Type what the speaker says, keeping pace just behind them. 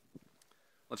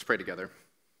Let's pray together.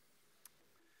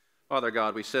 Father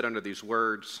God, we sit under these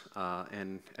words,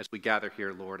 and as we gather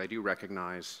here, Lord, I do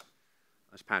recognize,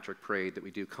 as Patrick prayed, that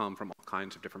we do come from all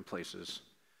kinds of different places.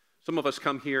 Some of us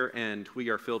come here and we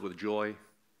are filled with joy.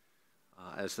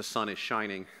 As the sun is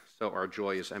shining, so our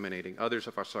joy is emanating. Others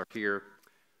of us are here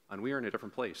and we are in a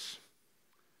different place.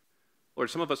 Lord,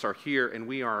 some of us are here and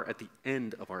we are at the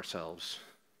end of ourselves.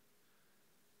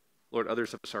 Lord,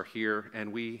 others of us are here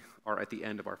and we are at the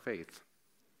end of our faith.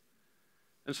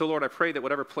 And so, Lord, I pray that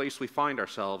whatever place we find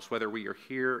ourselves, whether we are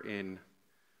here in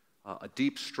a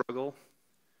deep struggle,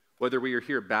 whether we are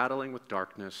here battling with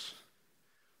darkness,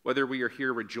 whether we are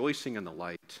here rejoicing in the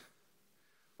light,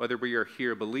 whether we are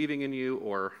here believing in you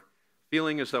or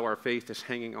feeling as though our faith is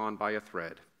hanging on by a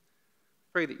thread,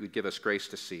 pray that you would give us grace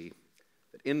to see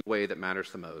that in the way that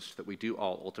matters the most, that we do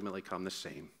all ultimately come the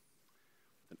same,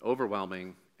 with an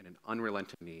overwhelming and an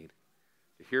unrelenting need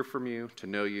to hear from you, to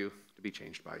know you, to be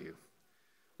changed by you.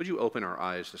 Would you open our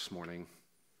eyes this morning?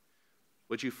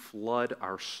 Would you flood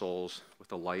our souls with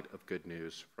the light of good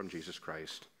news from Jesus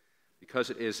Christ? Because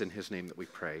it is in his name that we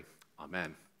pray.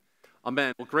 Amen.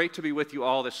 Amen. Well, great to be with you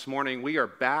all this morning. We are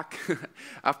back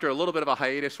after a little bit of a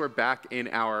hiatus. We're back in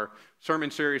our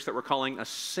sermon series that we're calling A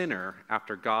Sinner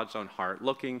After God's Own Heart,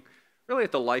 looking really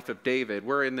at the life of David.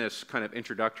 We're in this kind of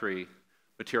introductory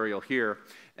material here,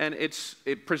 and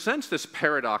it presents this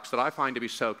paradox that I find to be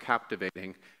so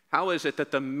captivating. How is it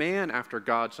that the man after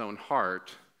God's own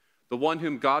heart, the one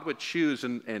whom God would choose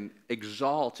and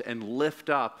exalt and lift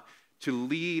up to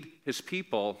lead his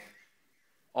people,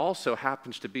 also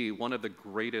happens to be one of the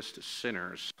greatest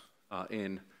sinners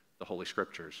in the Holy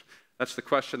Scriptures? That's the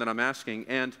question that I'm asking.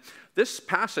 And this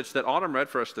passage that Autumn read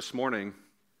for us this morning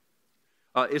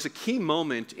is a key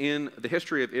moment in the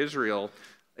history of Israel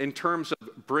in terms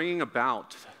of bringing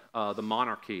about the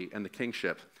monarchy and the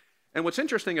kingship. And what's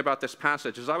interesting about this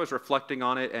passage is I was reflecting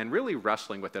on it and really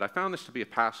wrestling with it. I found this to be a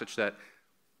passage that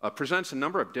presents a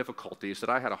number of difficulties that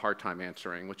I had a hard time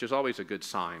answering, which is always a good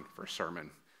sign for a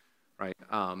sermon, right?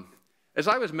 As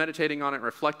I was meditating on it,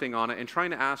 reflecting on it, and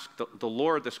trying to ask the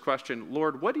Lord this question,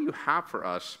 Lord, what do you have for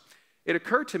us? It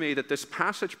occurred to me that this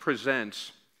passage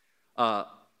presents a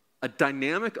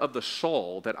dynamic of the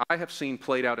soul that I have seen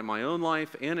played out in my own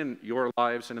life and in your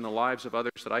lives and in the lives of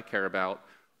others that I care about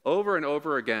over and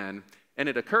over again. And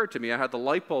it occurred to me, I had the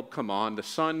light bulb come on, the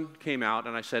sun came out,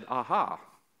 and I said, aha,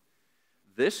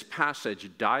 this passage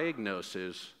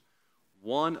diagnoses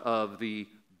one of the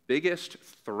biggest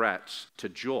threats to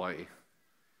joy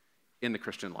in the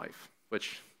Christian life,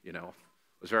 which,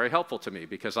 was very helpful to me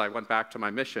because I went back to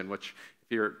my mission, which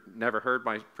if you've never heard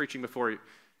my preaching before,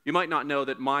 you might not know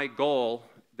that my goal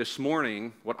this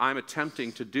morning, what I'm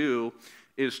attempting to do,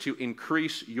 is to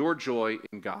increase your joy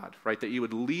in God, right? That you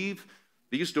would leave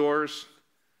these doors,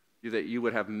 that you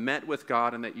would have met with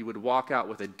God, and that you would walk out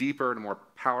with a deeper and a more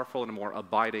powerful and a more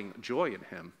abiding joy in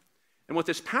him. And what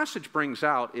this passage brings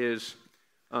out is,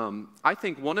 I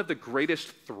think, one of the greatest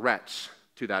threats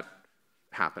to that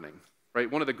happening, right?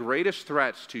 One of the greatest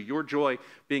threats to your joy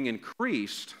being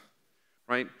increased,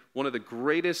 right? One of the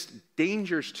greatest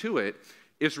dangers to it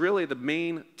is really the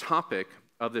main topic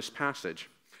of this passage.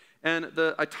 And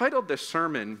I titled this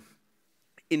sermon,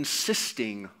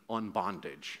 Insisting on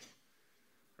Bondage,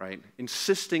 right?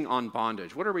 Insisting on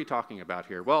bondage. What are we talking about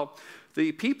here? Well,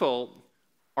 the people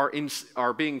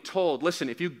are being told, listen,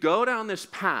 if you go down this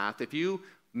path, if you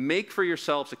make for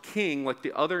yourselves a king like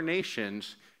the other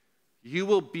nations, you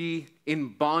will be in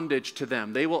bondage to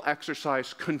them. They will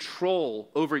exercise control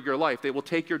over your life. They will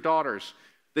take your daughters.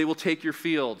 They will take your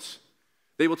fields.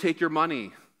 They will take your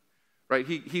money. Right?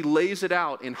 He lays it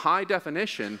out in high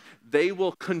definition. They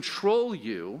will control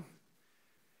you,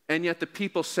 and yet the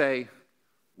people say,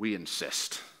 we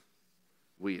insist.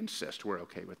 We insist. We're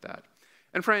okay with that.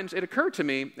 And friends, it occurred to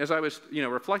me as I was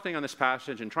reflecting on this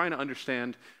passage and trying to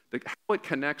understand how it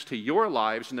connects to your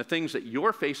lives and the things that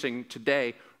you're facing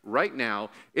today, right now,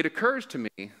 it occurs to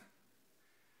me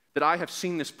that I have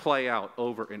seen this play out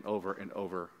over and over and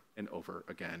over and over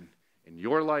again in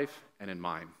your life and in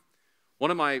mine. One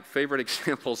of my favorite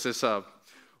examples is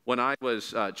when I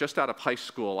was just out of high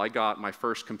school, I got my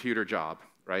first computer job,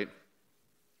 right?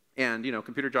 And,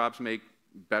 computer jobs make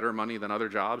better money than other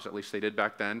jobs, at least they did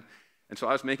back then. And so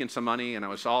I was making some money, and I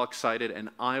was all excited, and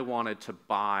I wanted to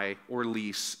buy or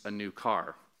lease a new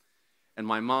car. And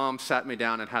my mom sat me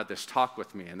down and had this talk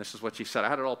with me, and this is what she said. I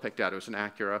had it all picked out. It was an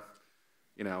Acura,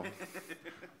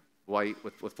 white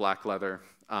with black leather.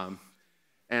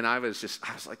 And I was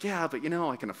like, yeah, but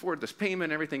I can afford this payment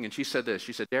and everything. And she said this,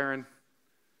 she said, Darren,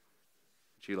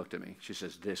 she looked at me, she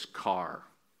says, this car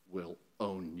will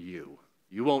own you.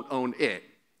 You won't own it,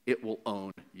 it will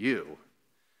own you,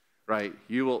 right?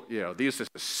 You will, these are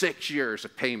 6 years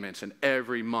of payments, and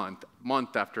every month,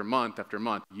 month after month after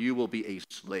month, you will be a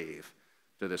slave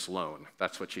to this loan.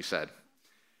 That's what she said.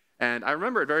 And I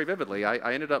remember it very vividly.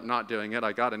 I ended up not doing it.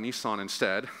 I got a Nissan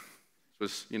instead. It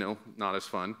was, not as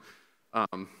fun.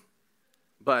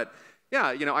 But yeah,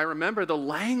 I remember the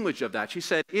language of that. She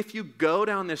said, if you go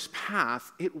down this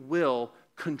path, it will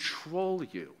control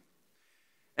you.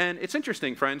 And it's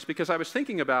interesting, friends, because I was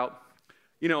thinking about,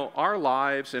 our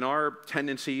lives and our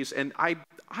tendencies, and I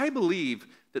believe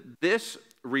that this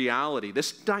reality,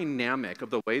 this dynamic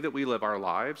of the way that we live our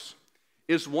lives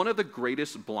is one of the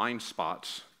greatest blind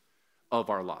spots of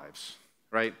our lives,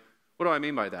 right? What do I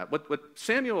mean by that? What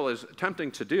Samuel is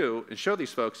attempting to do and show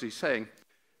these folks, he's saying,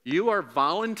 you are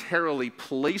voluntarily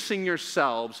placing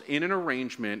yourselves in an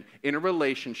arrangement, in a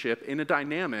relationship, in a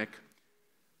dynamic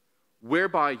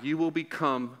whereby you will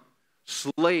become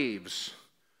slaves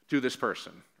to this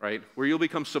person, right? Where you'll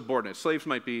become subordinate. Slaves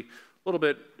might be a little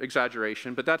bit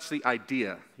exaggeration, but that's the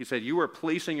idea. He said you are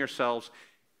placing yourselves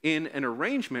in an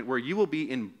arrangement where you will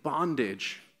be in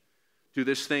bondage to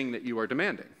this thing that you are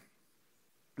demanding.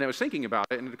 And I was thinking about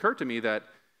it, and it occurred to me that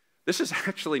this is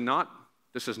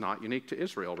not unique to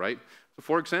Israel, right? So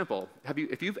for example,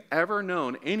 if you've ever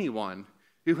known anyone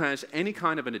who has any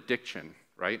kind of an addiction,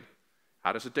 right?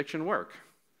 How does addiction work?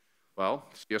 Well,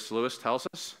 C.S. Lewis tells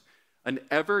us, an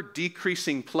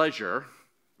ever-decreasing pleasure,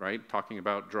 right? Talking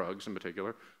about drugs in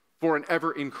particular, for an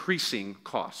ever-increasing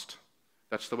cost.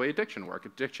 That's the way addiction works.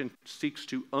 Addiction seeks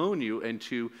to own you and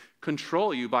to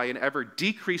control you by an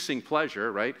ever-decreasing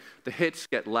pleasure, right? The hits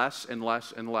get less and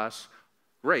less and less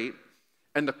great,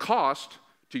 and the cost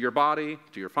to your body,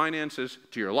 to your finances,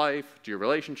 to your life, to your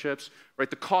relationships, right?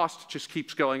 The cost just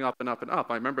keeps going up and up and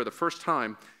up. I remember the first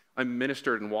time I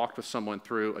ministered and walked with someone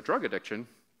through a drug addiction,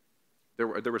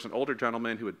 there was an older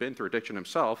gentleman who had been through addiction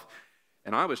himself,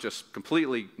 and I was just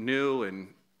completely new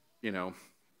and,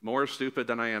 more stupid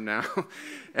than I am now.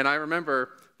 And I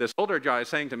remember this older guy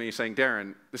saying to me,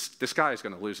 Darren, this guy is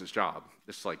going to lose his job.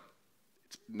 It's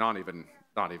not even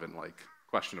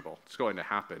questionable. It's going to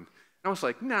happen. And I was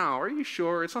like, no, are you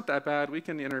sure? It's not that bad. We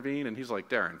can intervene. And he's like,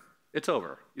 Darren, it's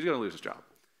over. He's going to lose his job,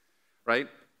 right? And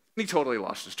he totally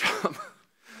lost his job.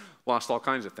 Lost all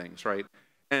kinds of things, right?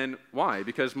 And why?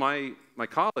 Because my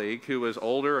colleague, who was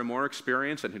older and more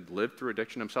experienced and had lived through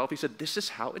addiction himself, he said, this is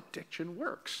how addiction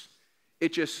works.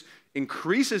 It just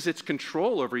increases its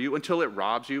control over you until it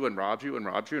robs you and robs you and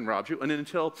robs you and robs you, and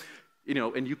until,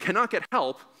 and you cannot get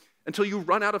help until you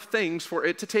run out of things for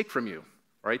it to take from you,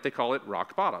 right? They call it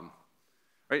rock bottom,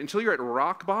 right? Until you're at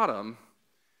rock bottom,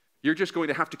 you're just going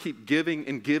to have to keep giving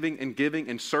and giving and giving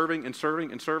and serving and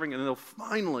serving and serving, and until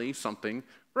finally something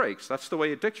breaks. That's the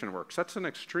way addiction works. That's an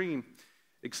extreme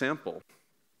example.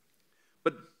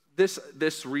 But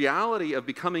this reality of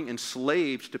becoming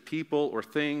enslaved to people or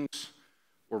things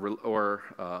or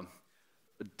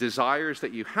desires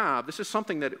that you have, this is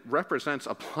something that represents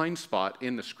a blind spot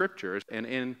in the scriptures and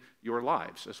in your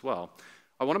lives as well.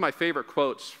 One of my favorite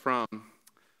quotes from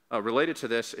related to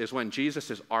this is when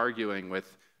Jesus is arguing with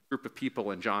a group of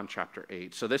people in John chapter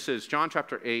 8. So John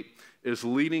chapter 8 is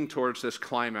leading towards this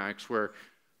climax where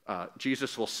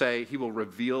Jesus will say, he will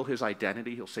reveal his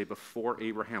identity. He'll say, before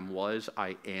Abraham was,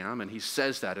 I am. And he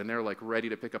says that, and they're like ready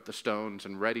to pick up the stones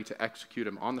and ready to execute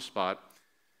him on the spot.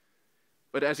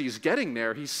 But as he's getting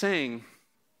there, he's saying,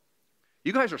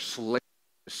 you guys are slaves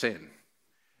to sin.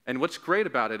 And what's great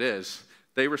about it is,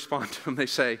 they respond to him, they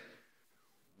say,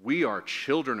 we are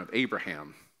children of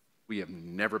Abraham. We have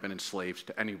never been enslaved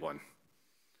to anyone.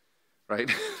 Right?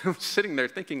 I'm sitting there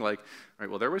thinking like, all right,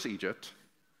 well, there was Egypt.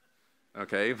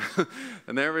 Okay,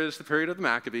 and there was the period of the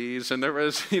Maccabees, and there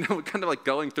was, kind of like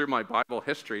going through my Bible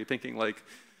history thinking like,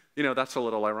 that's a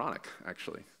little ironic,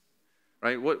 actually,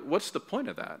 right? What's the point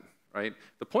of that, right?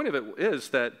 The point of it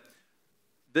is that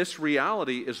this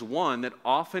reality is one that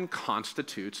often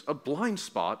constitutes a blind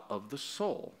spot of the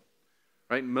soul,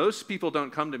 right? Most people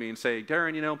don't come to me and say,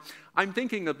 Darren, I'm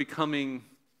thinking of becoming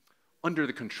under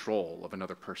the control of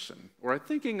another person, or I'm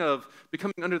thinking of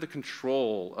becoming under the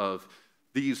control of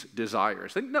these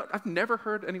desires. No, I've never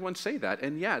heard anyone say that,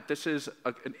 and yet this is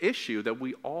an issue that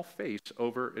we all face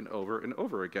over and over and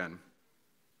over again.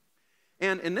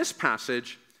 And in this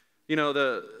passage,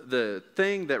 the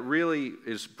thing that really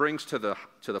brings to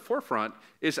the forefront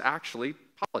is actually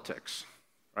politics,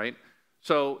 right?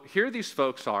 So here these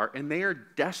folks are, and they are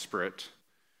desperate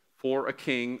for a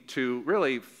king to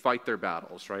really fight their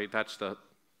battles, right? That's the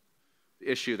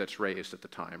issue that's raised at the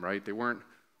time, right?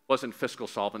 Wasn't fiscal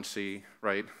solvency,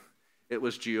 right? It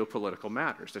was geopolitical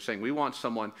matters. They're saying, we want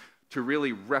someone to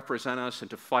really represent us and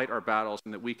to fight our battles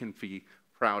and that we can be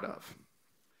proud of.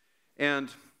 And,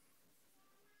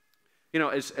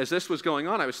 as this was going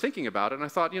on, I was thinking about it, and I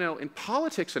thought, in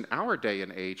politics in our day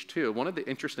and age, too, one of the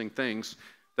interesting things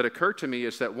that occurred to me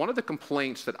is that one of the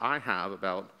complaints that I have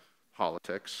about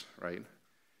politics, right,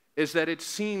 is that it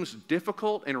seems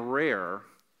difficult and rare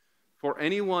for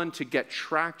anyone to get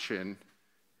traction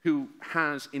who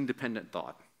has independent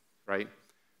thought, right?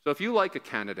 So if you like a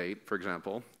candidate, for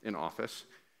example, in office,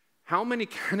 how many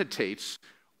candidates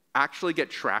actually get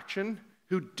traction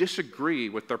who disagree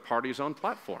with their party's own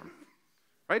platform,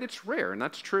 right? It's rare, and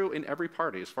that's true in every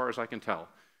party as far as I can tell,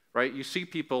 right? You see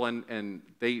people and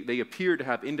they appear to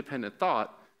have independent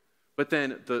thought, but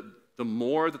then the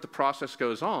more that the process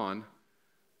goes on,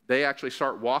 they actually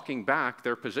start walking back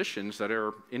their positions that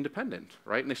are independent,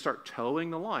 right? And they start towing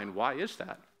the line. Why is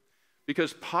that?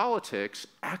 Because politics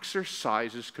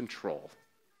exercises control.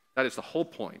 That is the whole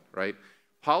point, right?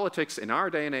 Politics in our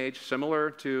day and age,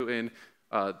 similar to in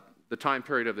the time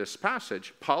period of this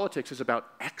passage, politics is about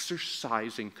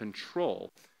exercising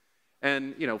control.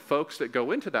 And, folks that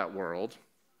go into that world,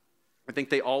 I think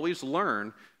they always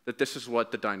learn that this is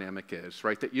what the dynamic is,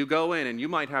 right? That you go in and you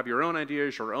might have your own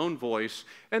ideas, your own voice,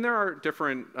 and there are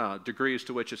different degrees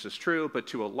to which this is true, but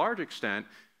to a large extent,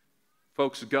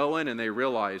 folks go in and they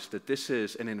realize that this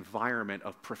is an environment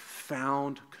of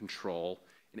profound control,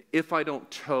 and if I don't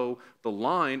toe the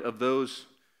line of those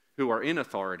who are in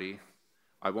authority,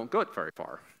 I won't go very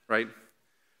far, right?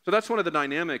 So that's one of the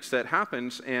dynamics that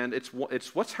happens, and it's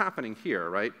what's happening here,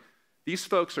 right? These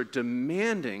folks are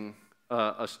demanding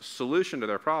a solution to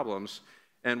their problems,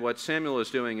 and what Samuel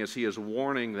is doing is he is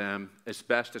warning them as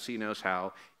best as he knows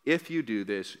how. If you do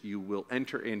this, you will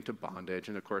enter into bondage.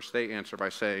 And of course, they answer by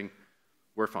saying,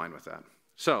 we're fine with that.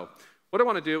 So what I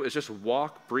want to do is just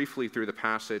walk briefly through the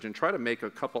passage and try to make a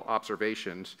couple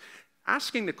observations,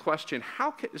 asking the question,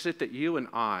 how is it that you and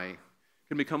I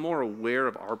can become more aware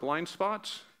of our blind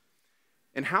spots?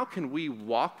 And how can we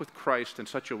walk with Christ in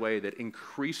such a way that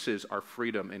increases our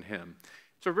freedom in him?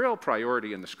 It's a real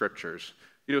priority in the scriptures.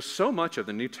 So much of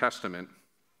the New Testament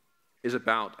is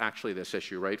about actually this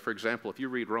issue, right? For example, if you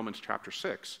read Romans chapter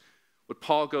 6, what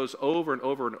Paul goes over and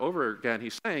over and over again,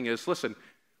 he's saying is, listen,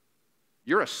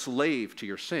 you're a slave to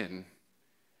your sin,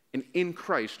 and in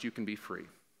Christ you can be free,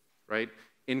 right?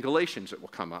 In Galatians it will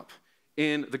come up.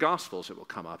 In the Gospels it will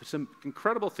come up. It's an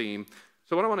incredible theme.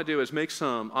 So what I want to do is make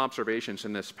some observations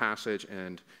in this passage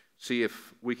and see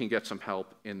if we can get some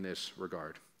help in this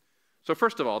regard. So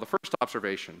first of all, the first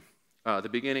observation, the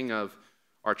beginning of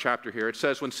our chapter here, it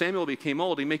says, when Samuel became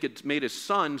old, he made his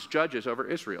sons judges over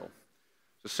Israel.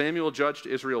 So Samuel judged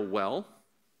Israel well,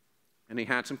 and he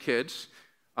had some kids,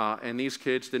 and these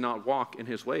kids did not walk in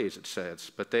his ways, it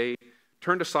says, but they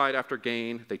turned aside after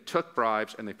gain, they took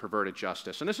bribes, and they perverted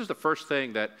justice. And this is the first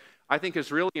thing that I think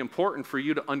is really important for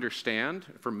you to understand,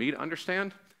 for me to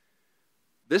understand.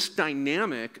 This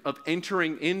dynamic of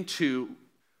entering into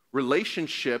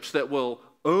relationships that will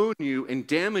own you and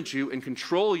damage you and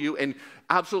control you and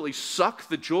absolutely suck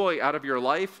the joy out of your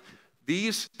life,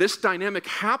 this dynamic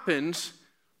happens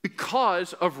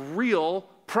because of real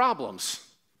problems,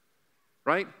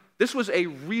 right? This was a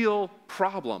real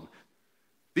problem.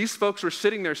 These folks were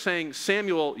sitting there saying,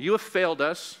 Samuel, you have failed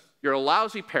us. You're a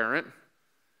lousy parent,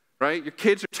 right? Your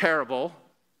kids are terrible.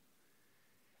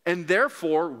 And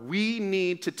therefore, we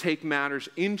need to take matters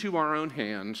into our own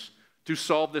hands to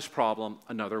solve this problem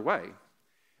another way.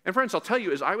 And friends, I'll tell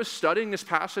you, as I was studying this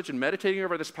passage and meditating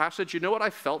over this passage, you know what I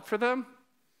felt for them?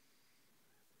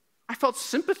 I felt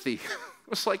sympathy. It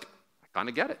was like, I kind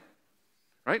of get it,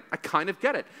 right? I kind of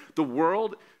get it. The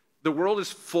world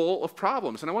is full of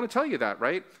problems, and I want to tell you that,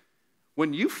 right?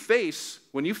 When you face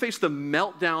the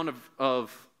meltdown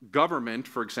of government,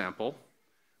 for example,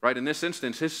 right? In this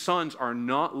instance, his sons are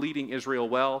not leading Israel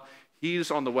well. He's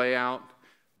on the way out.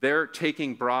 They're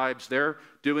taking bribes, they're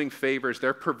doing favors,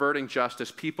 they're perverting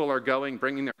justice. People are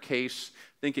bringing their case,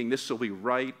 thinking this will be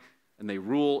right, and they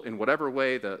rule in whatever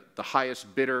way the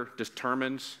highest bidder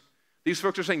determines. These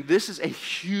folks are saying this is a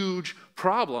huge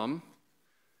problem,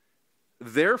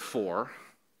 therefore,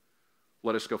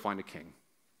 let us go find a king,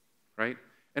 right?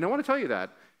 And I want to tell you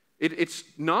that. It's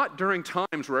not during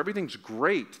times where everything's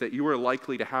great that you are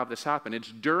likely to have this happen.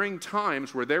 It's during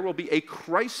times where there will be a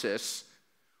crisis,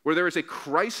 where there is a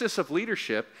crisis of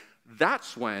leadership.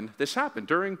 That's when this happened.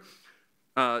 During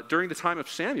the time of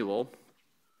Samuel,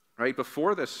 right,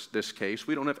 before this case,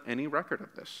 we don't have any record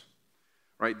of this,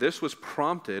 right? This was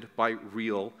prompted by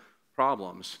real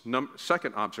problems.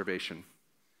 Second observation,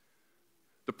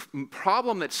 the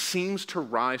problem that seems to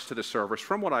rise to the surface,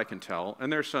 from what I can tell,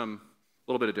 and there's some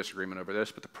little bit of disagreement over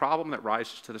this, but the problem that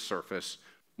rises to the surface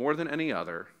more than any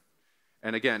other,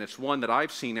 and again, it's one that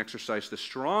I've seen exercise the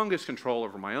strongest control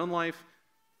over my own life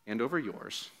and over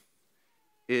yours,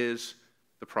 is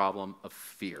the problem of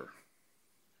fear,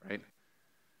 right?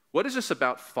 What is this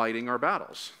about fighting our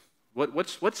battles?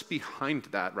 What's behind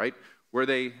that, right? Were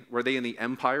they in the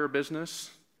empire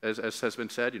business, as has been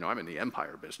said? I'm in the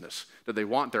empire business. Did they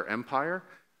want their empire?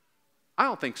 I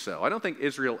don't think so. I don't think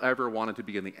Israel ever wanted to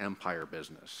be in the empire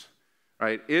business,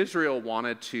 right? Israel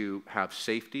wanted to have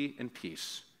safety and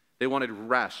peace. They wanted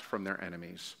rest from their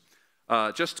enemies.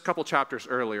 Just a couple chapters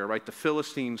earlier, right, the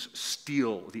Philistines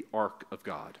steal the ark of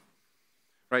God,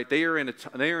 right? They are in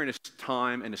a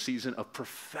time and a season of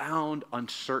profound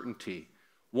uncertainty,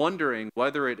 wondering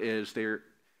whether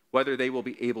they will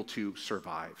be able to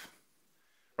survive,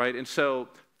 right? And so,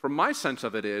 from my sense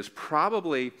of it, is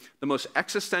probably the most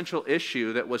existential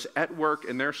issue that was at work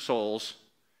in their souls,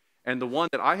 and the one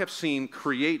that I have seen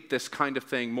create this kind of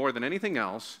thing more than anything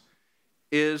else,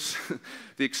 is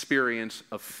the experience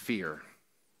of fear,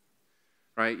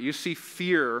 right? You see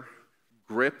fear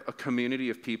grip a community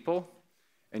of people,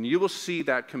 and you will see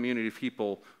that community of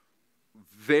people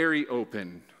very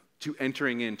open to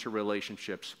entering into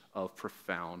relationships of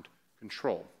profound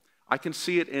control. I can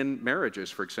see it in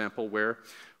marriages, for example, where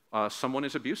someone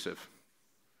is abusive,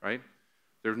 right?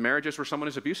 There are marriages where someone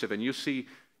is abusive, and you see,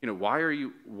 why are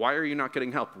you not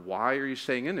getting help? Why are you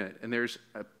staying in it? And there's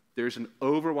an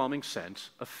overwhelming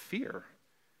sense of fear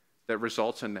that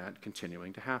results in that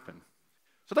continuing to happen.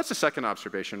 So that's the second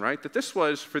observation, right? That this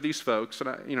was for these folks,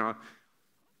 and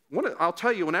I'll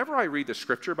tell you, whenever I read the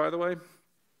scripture, by the way,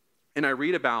 and I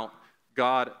read about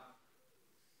God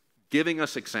giving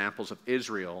us examples of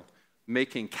Israel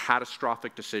making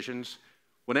catastrophic decisions,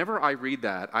 whenever I read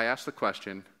that, I ask the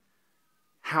question,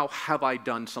 how have I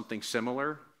done something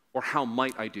similar, or how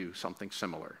might I do something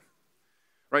similar?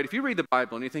 Right? If you read the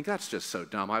Bible and you think, that's just so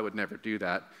dumb, I would never do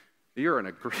that, you are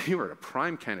a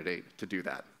prime candidate to do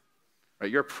that.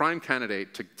 Right? You're a prime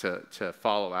candidate to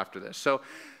follow after this. So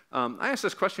I asked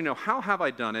this question, how have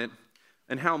I done it,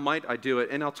 and how might I do it?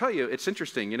 And I'll tell you, it's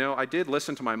interesting. I did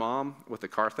listen to my mom with the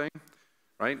car thing,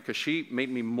 right? Because she made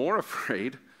me more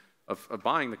afraid of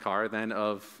buying the car than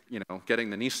of, getting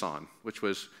the Nissan, which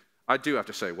was, I do have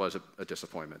to say, was a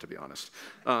disappointment, to be honest.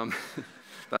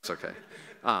 That's okay.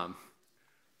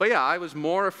 But yeah, I was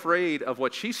more afraid of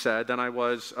what she said than I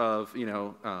was of,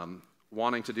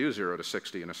 wanting to do 0 to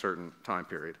 60 in a certain time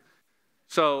period.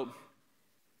 So,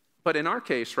 but in our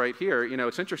case right here,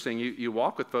 it's interesting. You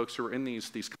walk with folks who are in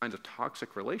these kinds of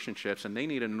toxic relationships, and they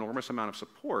need an enormous amount of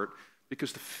support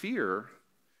because the fear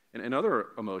and other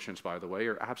emotions, by the way,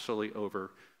 are absolutely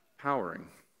overpowering.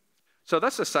 So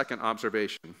that's the second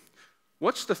observation.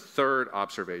 What's the third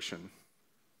observation?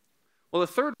 Well, the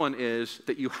third one is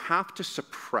that you have to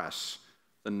suppress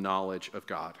the knowledge of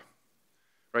God,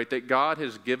 right? That God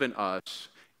has given us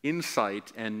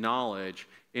insight and knowledge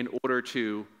in order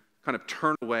to kind of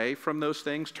turn away from those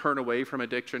things, turn away from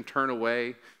addiction, turn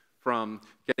away from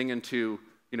getting into,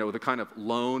 the kind of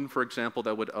loan, for example,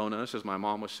 that would own us, as my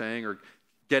mom was saying, or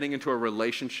getting into a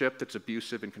relationship that's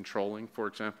abusive and controlling, for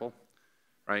example,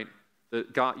 right?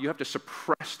 You have to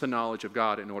suppress the knowledge of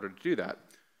God in order to do that.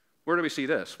 Where do we see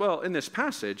this? Well, in this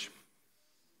passage,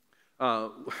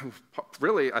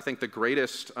 really, I think the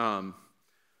greatest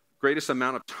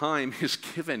amount of time is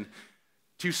given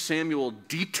to Samuel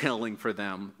detailing for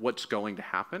them what's going to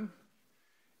happen,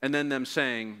 and then them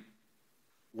saying,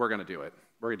 we're going to do it.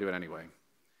 We're going to do it anyway.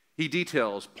 He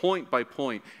details point by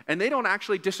point, and they don't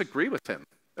actually disagree with him.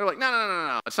 They're like,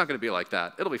 no, it's not going to be like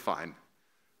that. It'll be fine.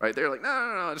 Right? They're like,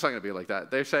 no, it's not going to be like that.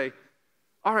 They say,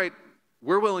 all right,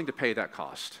 we're willing to pay that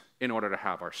cost in order to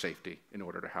have our safety, in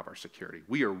order to have our security.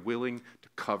 We are willing to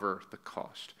cover the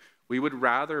cost. We would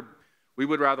rather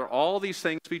all these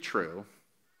things be true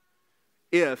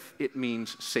if it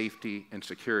means safety and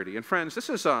security. And friends, this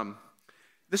is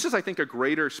I think, a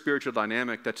greater spiritual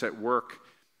dynamic that's at work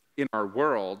in our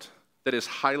world that is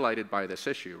highlighted by this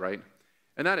issue, right?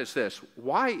 And that is this: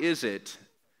 why is it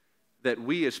that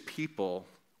we as people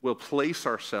will place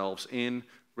ourselves in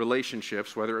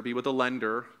relationships, whether it be with a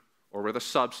lender or with a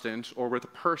substance or with a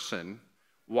person?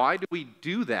 Why do we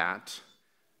do that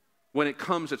when it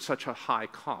comes at such a high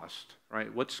cost,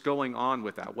 right? What's going on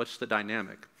with that? What's the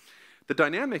dynamic? The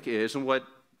dynamic is, and what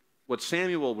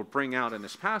Samuel will bring out in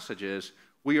this passage is,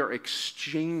 we are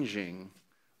exchanging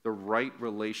the right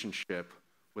relationship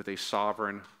with a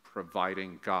sovereign,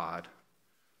 providing God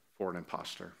for an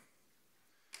imposter,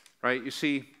 right? You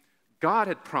see, God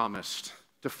had promised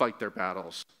to fight their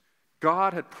battles.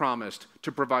 God had promised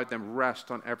to provide them rest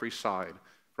on every side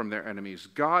from their enemies.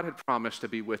 God had promised to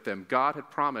be with them. God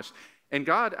had promised. And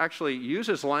God actually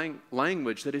uses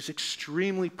language that is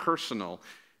extremely personal.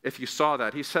 If you saw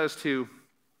that, he says to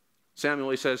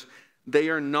Samuel, he says, they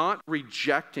are not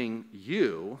rejecting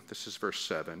you, this is verse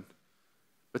 7,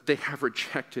 but they have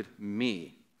rejected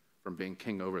me from being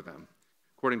king over them.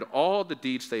 According to all the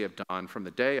deeds they have done from the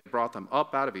day I brought them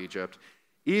up out of Egypt,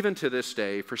 even to this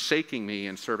day, forsaking me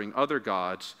and serving other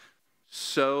gods,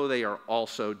 so they are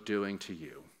also doing to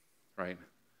you, right?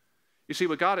 You see,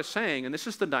 what God is saying, and this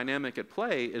is the dynamic at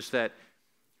play, is that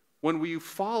when we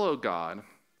follow God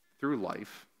through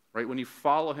life, right, when you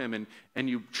follow him and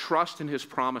you trust in his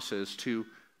promises to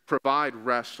provide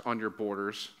rest on your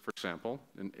borders, for example,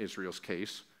 in Israel's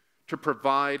case, to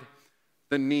provide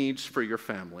the needs for your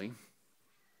family,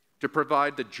 to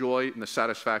provide the joy and the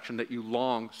satisfaction that you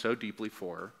long so deeply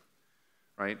for,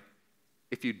 right?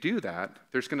 If you do that,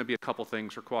 there's going to be a couple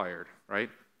things required, right?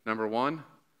 Number one,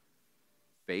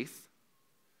 faith.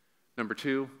 Number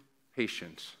two,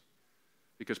 patience.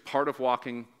 Because part of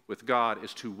walking with God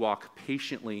is to walk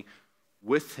patiently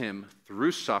with him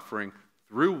through suffering,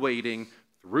 through waiting,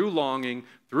 through longing,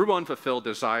 through unfulfilled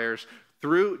desires,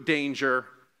 through danger,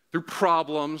 through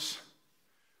problems,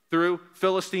 through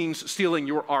Philistines stealing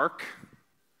your ark,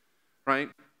 right?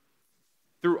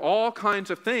 Through all kinds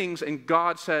of things, and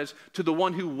God says, to the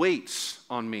one who waits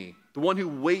on me, the one who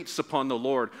waits upon the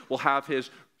Lord will have his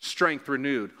strength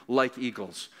renewed like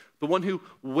eagles. The one who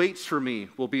waits for me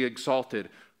will be exalted.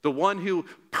 The one who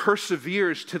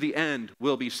perseveres to the end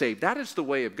will be saved. That is the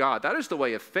way of God. That is the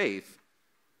way of faith.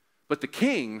 But the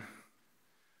king,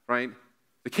 right?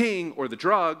 The king or the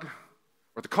drug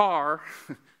or the car,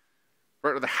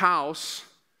 right, or the house,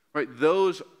 right?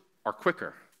 Those are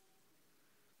quicker,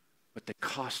 but they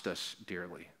cost us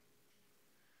dearly,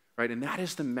 right? And that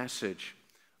is the message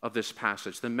of this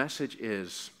passage. The message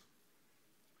is,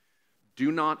 do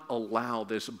not allow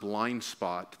this blind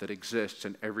spot that exists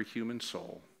in every human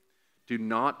soul, do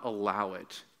not allow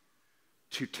it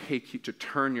to take you, to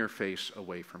turn your face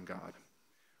away from God.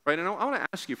 Right? And I want to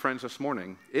ask you, friends, this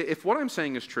morning, if what I'm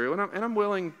saying is true, and I'm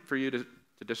willing for you to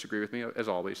disagree with me, as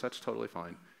always, that's totally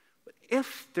fine. But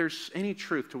if there's any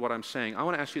truth to what I'm saying, I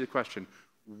want to ask you the question,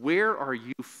 where are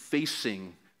you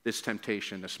facing this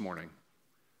temptation this morning?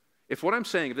 If what I'm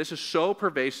saying, if this is so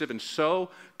pervasive and so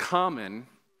common,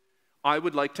 I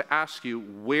would like to ask you,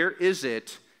 where is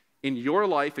it in your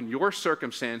life, in your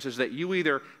circumstances, that you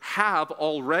either have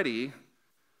already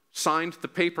signed the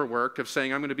paperwork of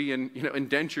saying, I'm going to be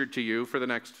indentured to you for the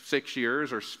next 6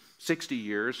 years or 60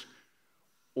 years,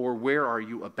 or where are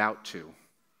you about to?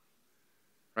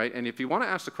 Right? And if you want to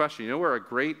ask the question, you know where a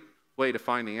great way to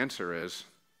find the answer is,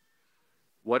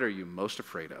 what are you most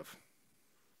afraid of?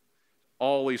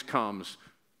 Always comes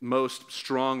most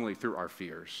strongly through our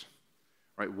fears.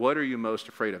 Right? What are you most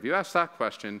afraid of? You ask that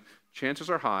question, chances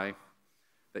are high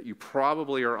that you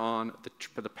probably are on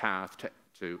the path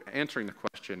to answering the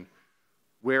question,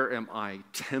 where am I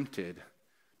tempted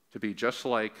to be just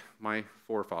like my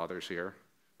forefathers here,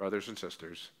 brothers and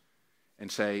sisters,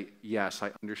 and say, yes,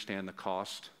 I understand the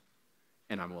cost,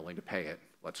 and I'm willing to pay it.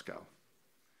 Let's go.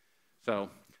 So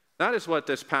that is what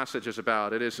this passage is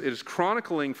about. It is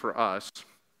chronicling for us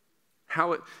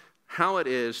how it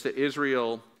is that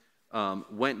Israel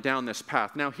went down this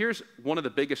path. Now, here's one of the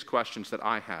biggest questions that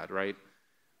I had, right?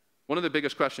 One of the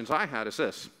biggest questions I had is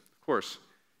this, of course.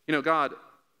 God,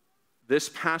 this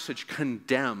passage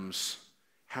condemns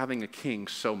having a king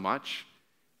so much,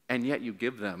 and yet you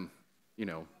give them,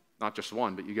 not just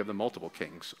one, but you give them multiple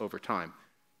kings over time.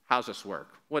 How's this work?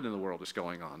 What in the world is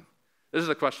going on? This is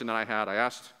a question that I had. I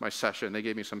asked my session. They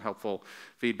gave me some helpful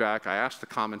feedback. I asked the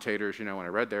commentators, when I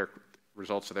read their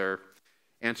results of their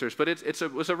answers. But it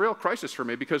was a real crisis for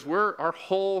me because our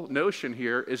whole notion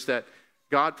here is that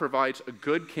God provides a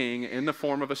good king in the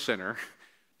form of a sinner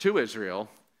to Israel.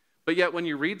 But yet when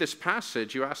you read this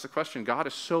passage, you ask the question, God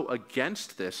is so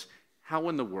against this. How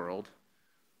in the world?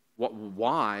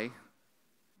 Why?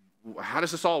 How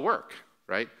does this all work,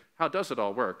 right? How does it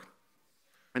all work?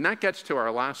 And that gets to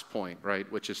our last point, right,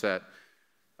 which is that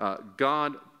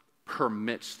God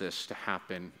permits this to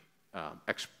happen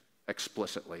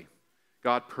explicitly.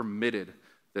 God permitted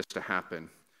this to happen,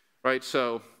 right?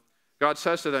 So God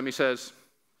says to them, he says,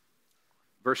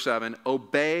 verse 7,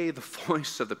 obey the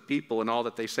voice of the people in all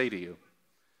that they say to you,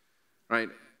 right?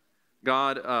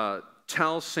 God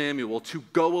tells Samuel to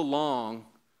go along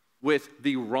with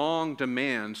the wrong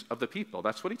demands of the people.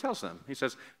 That's what he tells them. He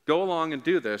says, go along and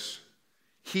do this.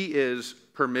 He is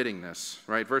permitting this,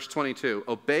 right? Verse 22,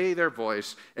 obey their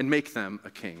voice and make them a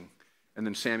king. And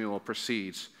then Samuel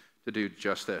proceeds to do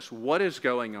just this. What is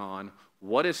going on?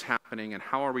 What is happening? And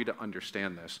how are we to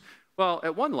understand this? Well,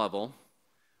 at one level,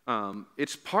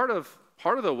 it's part of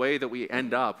the way that we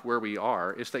end up where we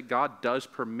are is that God does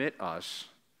permit us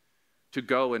to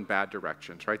go in bad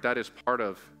directions, right? That is part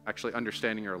of actually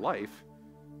understanding your life.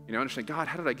 Understand, God,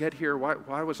 how did I get here?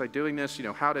 Why was I doing this?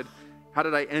 How did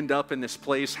I end up in this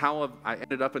place? How have I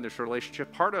ended up in this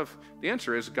relationship? Part of the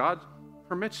answer is God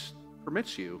permits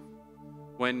you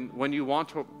when you want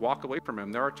to walk away from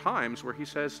him. There are times where he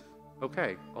says,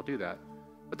 okay, I'll do that.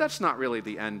 But that's not really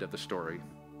the end of the story.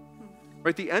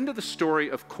 Right? The end of the story,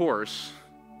 of course,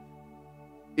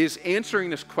 is answering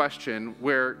this question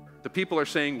where the people are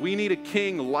saying, we need a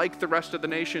king like the rest of the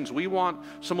nations. We want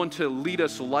someone to lead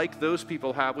us like those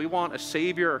people have. We want a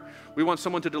savior. We want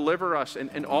someone to deliver us.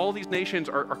 And all these nations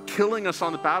are killing us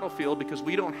on the battlefield because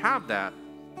we don't have that.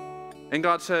 And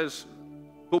God says,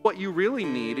 but what you really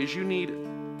need is you need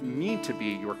me to be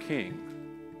your king.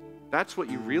 That's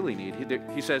what you really need.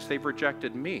 He says, they've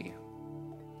rejected me.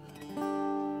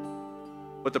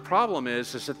 But the problem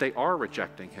is that they are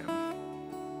rejecting him.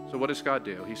 So what does God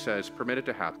do? He says, permit it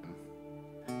to happen.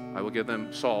 I will give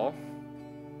them Saul,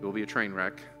 who will be a train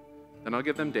wreck. Then I'll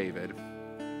give them David,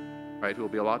 right, who will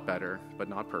be a lot better, but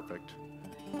not perfect.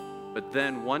 But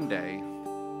then one day,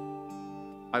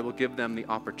 I will give them the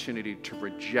opportunity to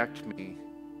reject me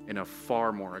in a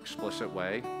far more explicit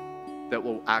way that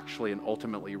will actually and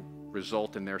ultimately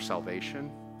result in their salvation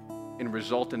and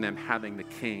result in them having the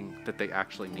king that they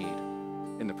actually need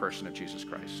in the person of Jesus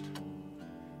Christ.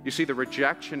 You see, the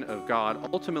rejection of God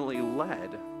ultimately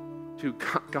led to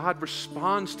God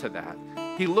responds to that.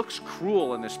 He looks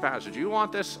cruel in this passage. You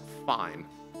want this? Fine.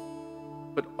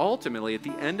 But ultimately, at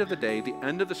the end of the day, the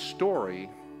end of the story,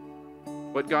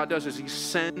 what God does is he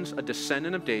sends a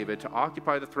descendant of David to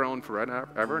occupy the throne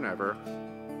forever and ever.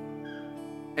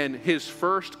 And his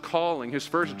first calling, his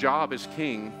first job as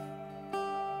king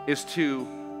is to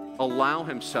allow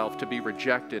himself to be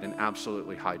rejected in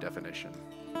absolutely high definition.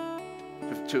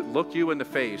 To look you in the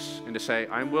face and to say,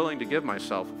 I'm willing to give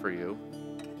myself for you.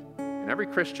 And every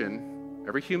Christian,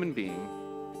 every human being,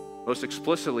 most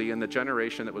explicitly in the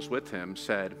generation that was with him,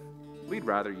 said, we'd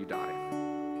rather you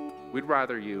die. We'd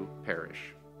rather you perish.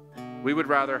 We would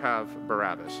rather have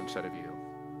Barabbas instead of you.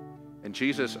 And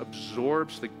Jesus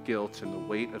absorbs the guilt and the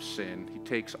weight of sin. He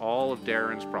takes all of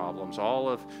Darren's problems, all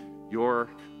of your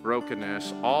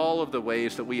brokenness, all of the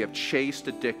ways that we have chased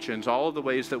addictions, all of the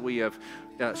ways that we have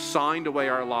signed away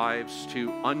our lives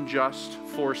to unjust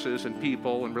forces and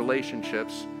people and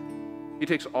relationships. He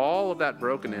takes all of that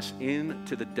brokenness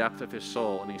into the depth of his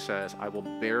soul and he says, I will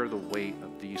bear the weight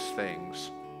of these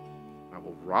things. I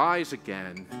will rise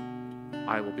again.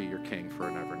 I will be your king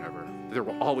forever and ever. There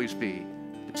will always be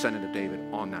a descendant of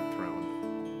David on that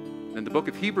throne. And the book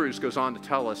of Hebrews goes on to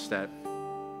tell us that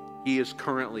he is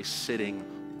currently sitting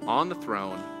on the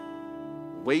throne,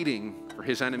 waiting for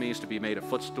his enemies to be made a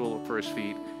footstool for his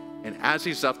feet. And as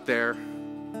he's up there,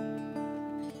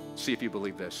 see if you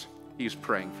believe this, he's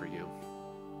praying for you.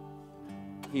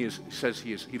 He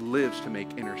lives to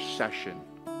make intercession,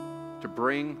 to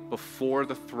bring before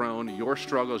the throne your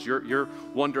struggles. You're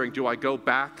wondering, do I go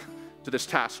back to this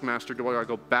taskmaster? Do I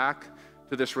go back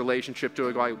to this relationship? Do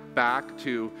I go back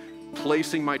to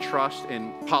placing my trust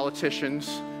in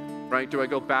politicians? Right? Do I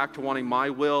go back to wanting my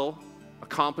will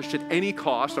accomplished at any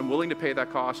cost? I'm willing to pay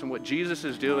that cost. And what Jesus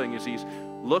is doing is he's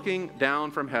looking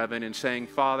down from heaven and saying,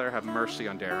 Father, have mercy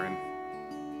on Darren.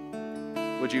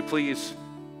 Would you please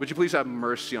have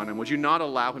mercy on him? Would you not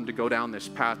allow him to go down this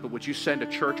path, but would you send a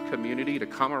church community to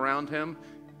come around him,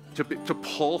 to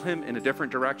pull him in a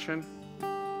different direction?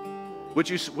 Would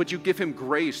you give him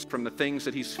grace from the things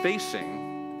that he's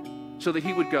facing so that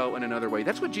he would go in another way?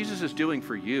 That's what Jesus is doing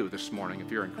for you this morning if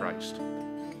you're in Christ.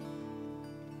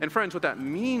 And friends, what that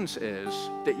means is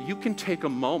that you can take a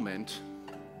moment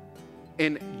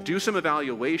and do some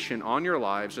evaluation on your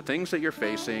lives, the things that you're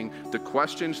facing, the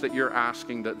questions that you're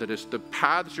asking, that is the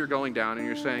paths you're going down, and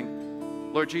you're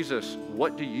saying, Lord Jesus,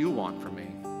 what do you want from me?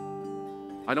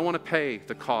 I don't want to pay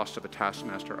the cost of a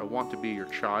taskmaster. I want to be your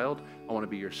child. I want to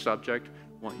be your subject.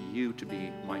 I want you to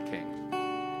be my king.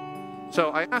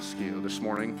 So I ask you this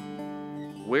morning,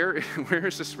 where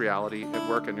is this reality at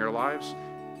work in your lives?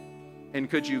 And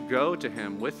could you go to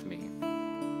him with me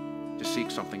to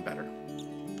seek something better?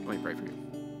 Let me pray for you.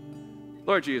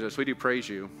 Lord Jesus, we do praise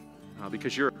you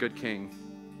because you're a good king.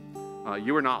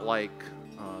 You are not like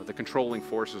the controlling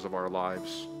forces of our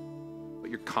lives, but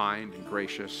you're kind and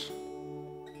gracious.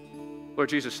 Lord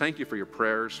Jesus, thank you for your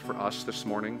prayers for us this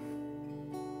morning.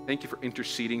 Thank you for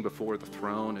interceding before the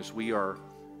throne as we are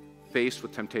faced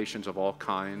with temptations of all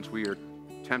kinds. We are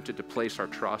tempted to place our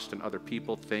trust in other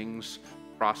people, things,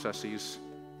 processes,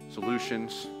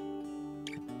 solutions.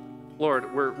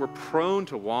 Lord, we're prone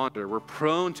to wander. We're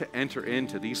prone to enter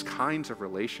into these kinds of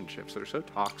relationships that are so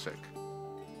toxic.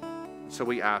 So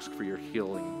we ask for your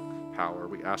healing power.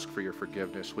 We ask for your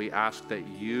forgiveness. We ask that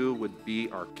you would be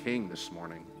our King this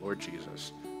morning, Lord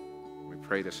Jesus. We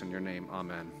pray this in your name.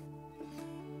 Amen.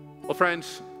 Well,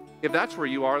 friends, if that's where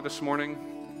you are this morning,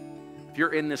 if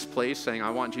you're in this place saying,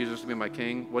 I want Jesus to be my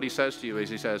King, what he says to you is,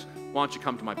 he says, why don't you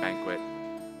come to my banquet?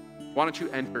 Why don't you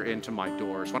enter into my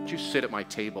doors? Why don't you sit at my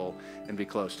table and be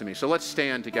close to me? So let's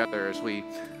stand together as we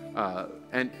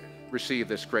and receive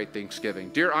this great Thanksgiving.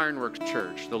 Dear Ironworks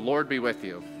Church, the Lord be with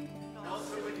you.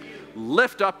 Also with you.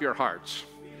 Lift up your hearts.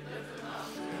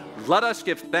 Let us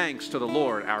give thanks to the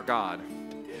Lord our God.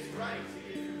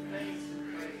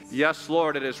 Yes,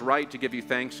 Lord, it is right to give you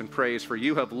thanks and praise, for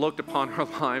you have looked upon our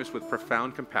lives with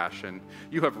profound compassion.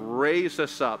 You have raised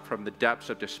us up from the depths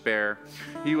of despair.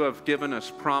 You have given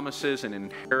us promises and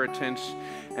inheritance.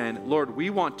 And Lord, we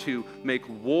want to make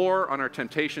war on our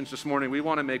temptations this morning. We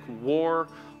want to make war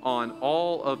on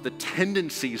all of the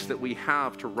tendencies that we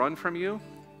have to run from you,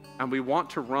 and we want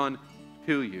to run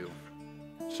to you.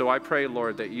 So I pray,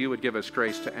 Lord, that you would give us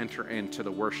grace to enter into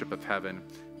the worship of heaven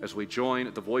as we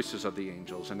join the voices of the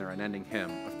angels in their unending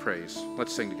hymn of praise.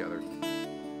 Let's sing together.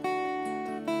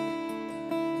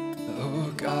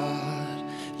 Oh God,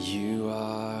 you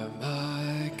are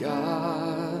my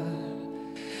God,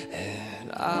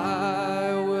 and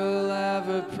I will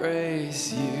ever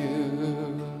praise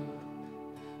you.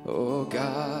 Oh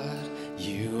God,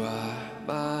 you are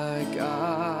my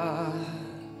God,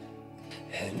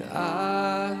 and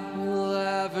I will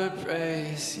ever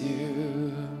praise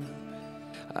you.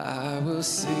 I will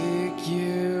seek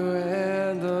you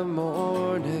in the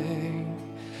morning,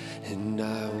 and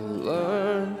I will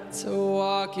learn to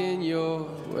walk in your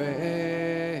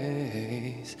ways.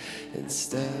 And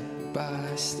step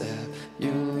by step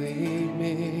you lead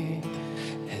me,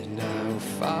 and I will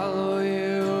follow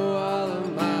you all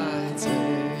of my days.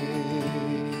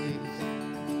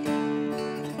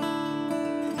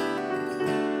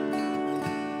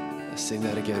 Let's sing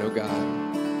that again, oh God.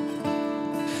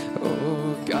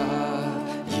 Oh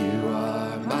God, you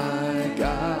are my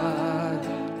God,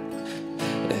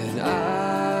 and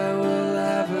I will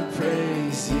ever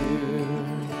praise you.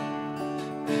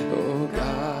 Oh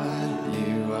God,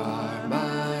 you are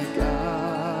my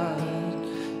God,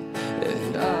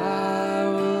 and I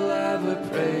will ever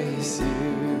praise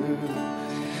you.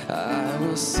 I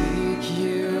will seek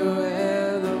you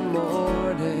in the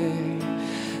morning,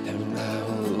 and I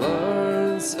will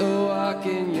learn to walk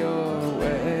in your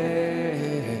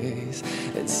ways.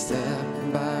 And step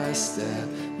by step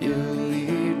you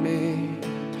lead me,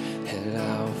 and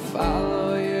I will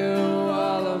follow you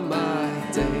all of my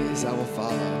days. I will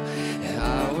follow, and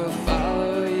I will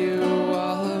follow you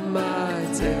all of my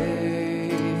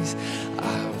days.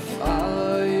 I will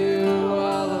follow you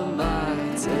all of my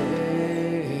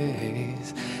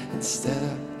days. And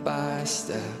step by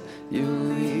step you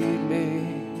lead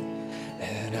me,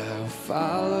 and I will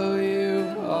follow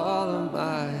you all of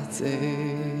my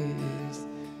days.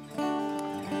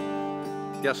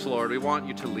 Yes, Lord, we want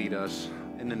you to lead us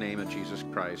in the name of Jesus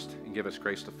Christ and give us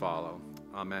grace to follow.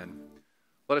 Amen.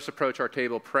 Let us approach our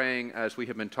table praying as we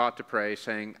have been taught to pray,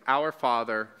 saying, Our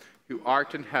Father, who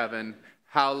art in heaven,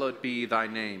 hallowed be thy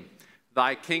name.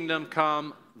 Thy kingdom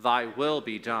come, thy will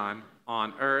be done,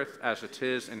 on earth as it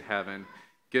is in heaven.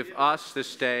 Give us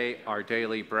this day our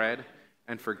daily bread,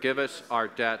 and forgive us our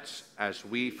debts as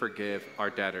we forgive our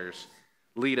debtors.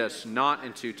 Lead us not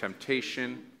into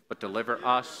temptation, but deliver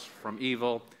us from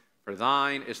evil. For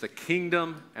thine is the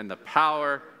kingdom and the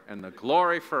power and the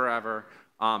glory forever.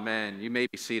 Amen. You may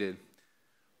be seated.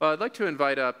 Well, I'd like to invite up